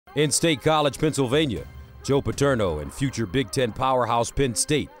In State College, Pennsylvania, Joe Paterno and future Big Ten powerhouse Penn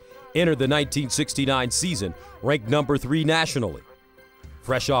State entered the 1969 season ranked number 3 nationally.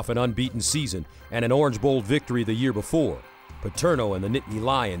 Fresh off an unbeaten season and an Orange Bowl victory the year before, Paterno and the Nittany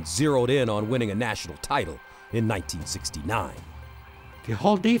Lions zeroed in on winning a national title in 1969. The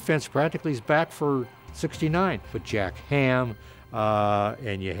whole defense practically is back for 69, with Jack Ham,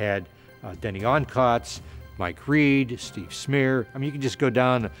 and you had Denny Onkotz, Mike Reed, Steve Smear. I mean, you can just go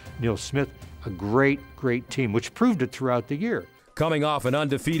down to Neil Smith. A great, great team, which proved it throughout the year. Coming off an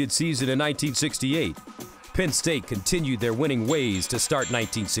undefeated season in 1968, Penn State continued their winning ways to start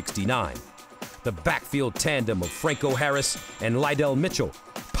 1969. The backfield tandem of Franco Harris and Lydell Mitchell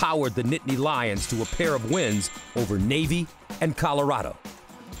powered the Nittany Lions to a pair of wins over Navy and Colorado.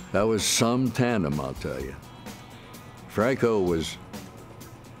 That was some tandem, I'll tell you. Franco was,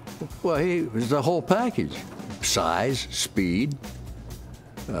 well, he was the whole package. Size, speed,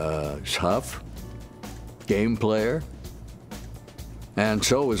 tough, game player, and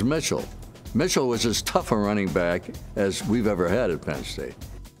so was Mitchell. Mitchell was as tough a running back as we've ever had at Penn State.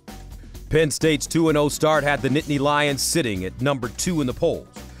 Penn State's 2-0 start had the Nittany Lions sitting at number 2 in the polls.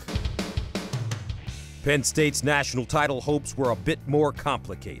 Penn State's national title hopes were a bit more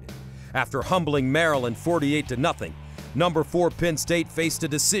complicated. After humbling Maryland 48-0, number 4 Penn State faced a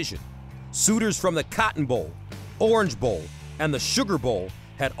decision. Suitors from the Cotton Bowl, Orange Bowl, and the Sugar Bowl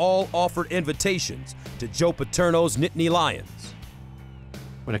had all offered invitations to Joe Paterno's Nittany Lions.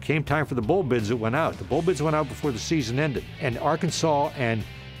 When it came time for the bowl bids, it went out. The bowl bids went out before the season ended. And Arkansas and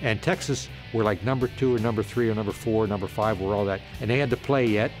Texas were like number 2 or number 3 or number 4, number 5, were all that. And they had to play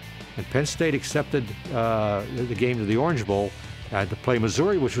yet. And Penn State accepted the game to the Orange Bowl to play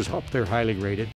Missouri, which was up there highly rated.